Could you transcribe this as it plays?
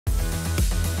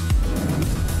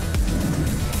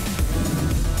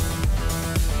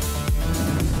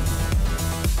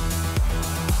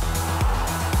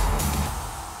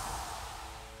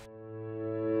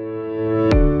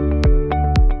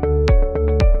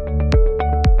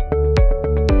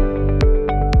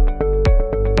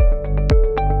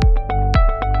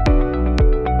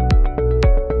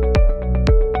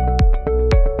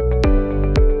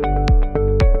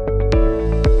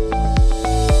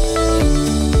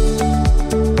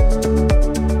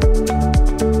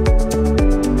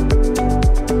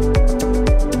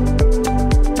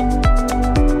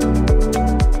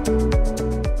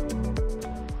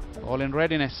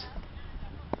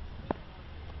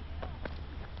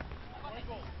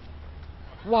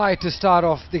wide to start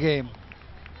off the game.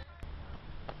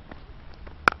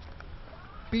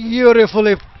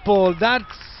 Beautifully pulled. That's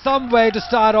some way to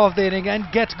start off the inning and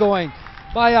get going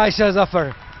by Aisha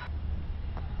Zafar.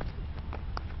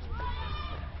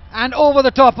 And over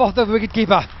the top of the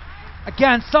wicketkeeper.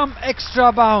 Again, some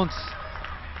extra bounce.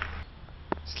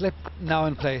 Slip now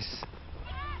in place.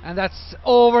 And that's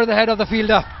over the head of the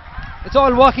fielder. It's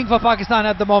all working for Pakistan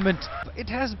at the moment. It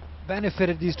has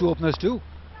benefited these two openers too.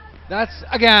 That's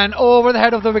again over the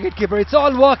head of the wicketkeeper. It's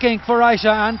all working for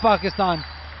Aisha and Pakistan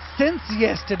since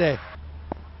yesterday.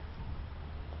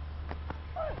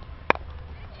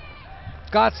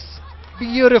 Cuts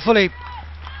beautifully.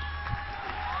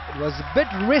 It was a bit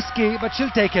risky, but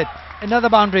she'll take it. Another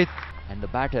boundary. And the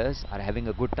batters are having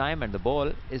a good time, and the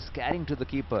ball is carrying to the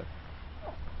keeper.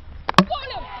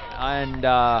 And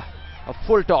a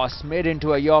full toss made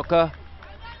into a Yorker.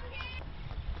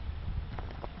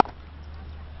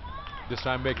 This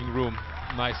time making room.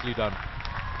 Nicely done.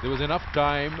 There was enough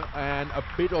time, and a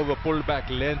bit of a pulled back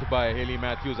length by Hayley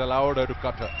Matthews allowed her to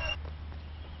cut her.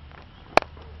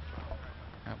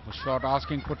 That was shot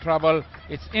asking for trouble.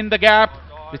 It's in the gap.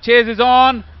 The chase is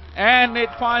on, and it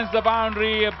finds the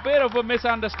boundary. A bit of a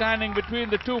misunderstanding between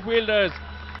the two fielders.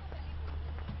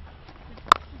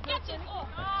 That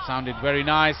sounded very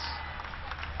nice,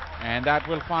 and that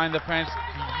will find the fence.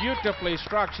 Beautifully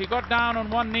struck. She got down on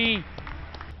one knee.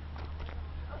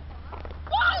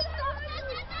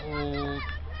 Oh,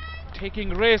 taking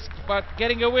risk but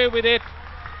getting away with it.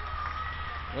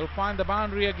 Will find the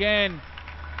boundary again.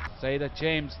 Saida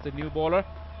James, the new bowler.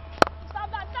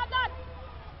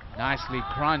 Nicely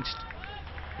crunched.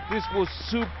 This was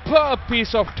superb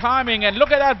piece of timing, and look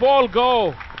at that ball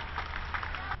go.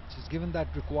 She's given that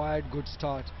required good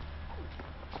start.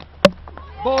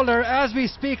 Bowler, as we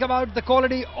speak about the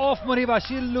quality of Muniba,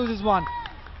 she loses one.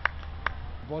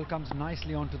 Ball comes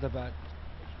nicely onto the bat.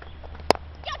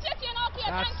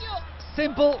 That's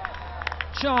simple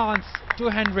chance to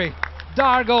Henry.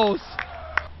 Dar goes.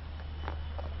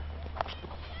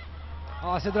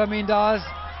 Sidra Amin does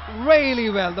really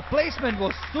well. The placement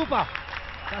was super.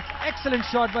 That's excellent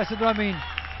shot by Sidra Amin.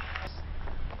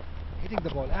 Hitting the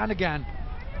ball and again.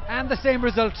 And the same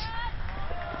result.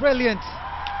 Brilliant.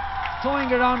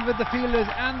 Throwing around with the fielders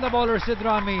and the bowler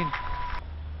Sidra Amin.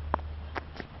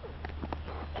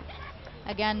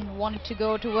 Again, wanted to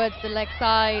go towards the leg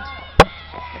side.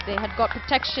 But they had got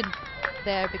protection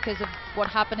there because of what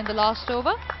happened in the last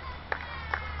over.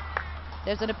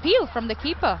 There's an appeal from the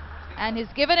keeper, and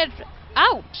he's given it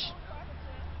out.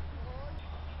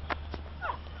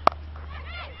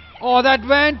 Oh, that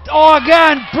went. Oh,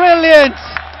 again, brilliant.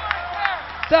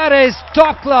 That is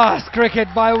top class cricket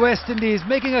by West Indies,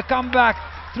 making a comeback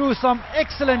through some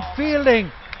excellent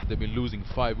fielding. They've been losing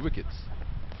 5 wickets.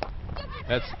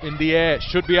 That's in the air.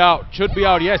 Should be out. Should be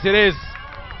out. Yes, it is.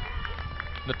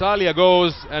 Natalia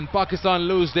goes, and Pakistan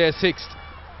lose their 6th.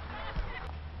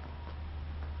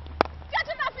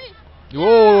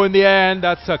 Oh, in the end,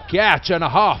 that's a catch and a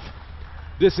half.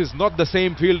 This is not the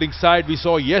same fielding side we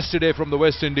saw yesterday from the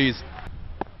West Indies.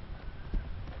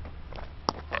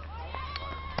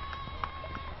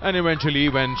 And eventually,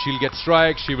 when she'll get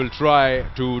strike, she will try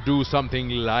to do something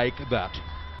like that.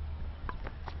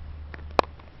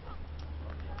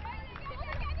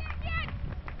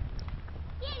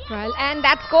 Well, and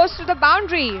that goes to the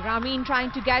boundary. Ramin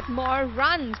trying to get more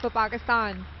runs for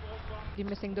Pakistan. They're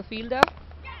missing the fielder.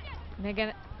 And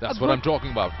again, that's what I'm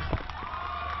talking about.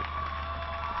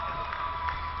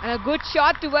 And a good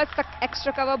shot towards the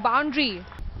extra cover boundary.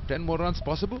 10 more runs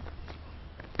possible.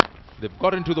 They've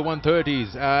got into the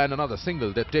 130s, and another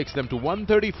single that takes them to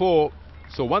 134.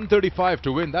 So 135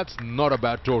 to win. That's not a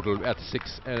bad total at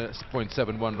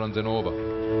 6.71 runs and over.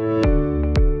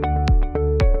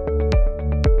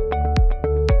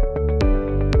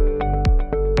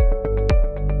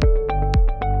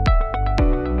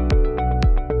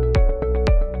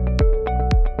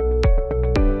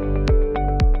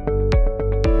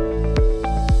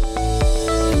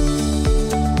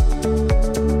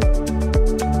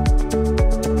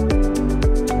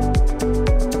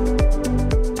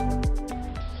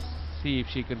 If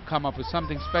she can come up with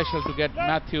something special to get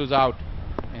Matthews out,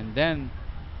 and then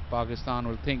Pakistan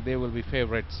will think they will be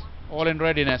favourites. All in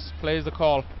readiness, plays the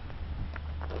call.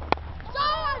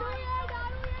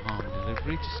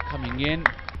 Delivery just coming in.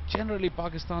 Generally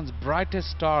Pakistan's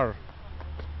brightest star.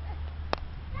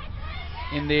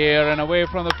 In the air and away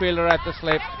from the fielder at the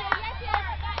slip,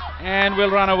 and will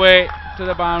run away to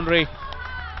the boundary.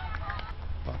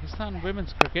 Pakistan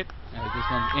women's cricket, and this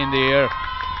one's in the air.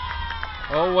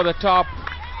 Over the top.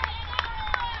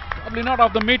 Probably not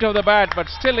off the meat of the bat, but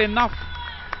still enough.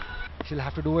 She'll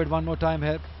have to do it one more time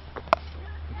here.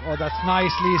 Oh, that's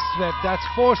nicely swept. That's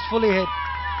forcefully hit.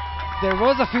 There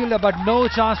was a fielder, but no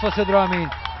chance for Sidra Amin.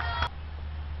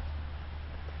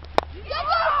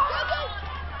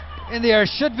 In the air,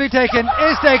 should be taken,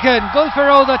 is taken. Gul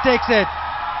Feroza takes it.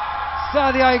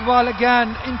 Sadia Iqbal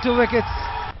again into wickets.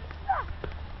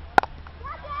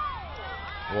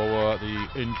 Over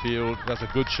the infield, that's a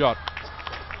good shot.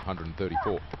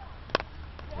 134.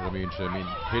 Shameen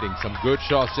hitting some good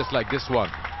shots just like this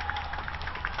one.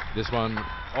 This one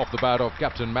off the bat of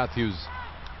Captain Matthews.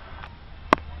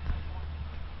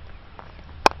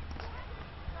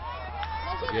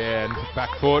 Again, back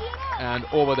foot and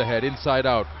over the head, inside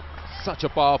out. Such a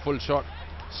powerful shot,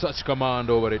 such command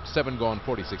over it. 7 gone,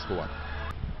 46 for 1.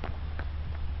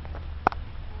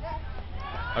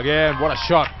 Again, what a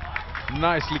shot.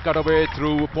 Nicely cut away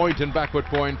through point and backward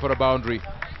point for a boundary.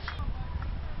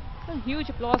 A huge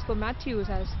applause for Matthews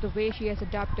as the way she has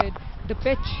adapted the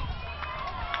pitch.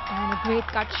 And a great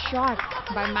cut shot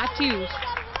by Matthews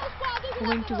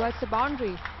going towards the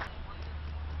boundary.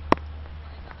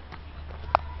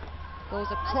 Goes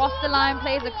across the line,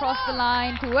 plays across the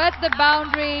line towards the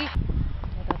boundary.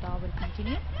 Dada will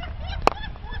continue.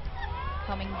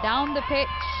 Coming down the pitch,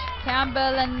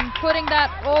 Campbell, and putting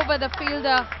that over the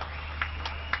fielder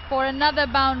for another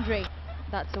boundary.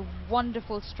 That's a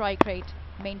wonderful strike rate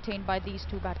maintained by these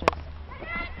two batters.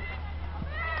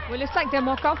 Well, it's like they're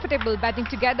more comfortable batting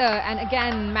together, and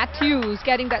again Matthews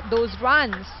getting those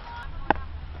runs.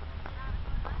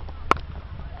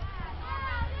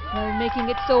 Well, making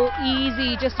it so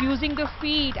easy, just using the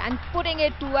feet and putting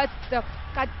it towards the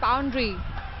cut boundary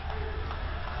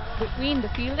between the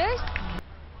fielders.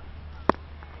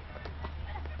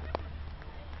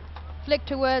 Flick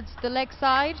towards the leg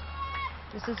side.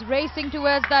 This is racing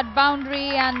towards that boundary,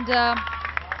 and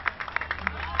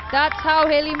that's how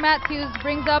Hayley Matthews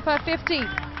brings up her 50.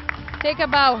 Take a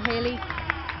bow, Hayley.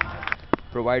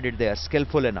 Provided they are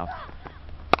skillful enough.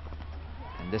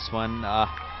 And this one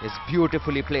is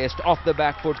beautifully placed off the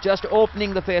back foot, just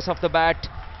opening the face of the bat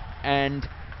and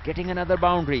getting another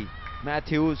boundary.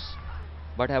 Matthews.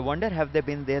 But I wonder, have they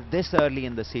been there this early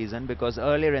in the season? Because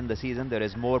earlier in the season there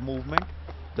is more movement.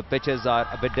 The pitches are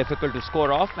a bit difficult to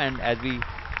score off, and as we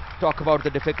talk about the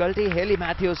difficulty, Hayley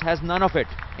Matthews has none of it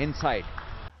inside.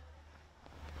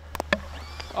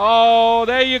 Oh,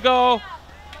 there you go.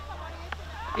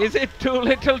 Is it too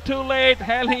little too late?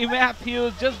 Hayley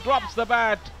Matthews just drops the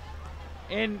bat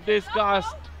in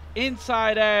disgust.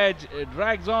 Inside edge, it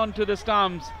drags on to the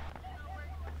stumps.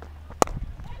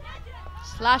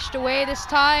 Slashed away this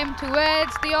time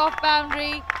towards the off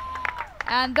boundary.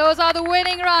 And those are the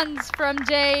winning runs from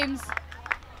James.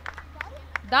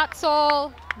 That's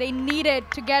all they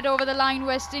needed to get over the line,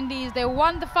 West Indies. They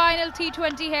won the final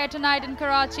T20 here tonight in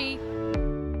Karachi.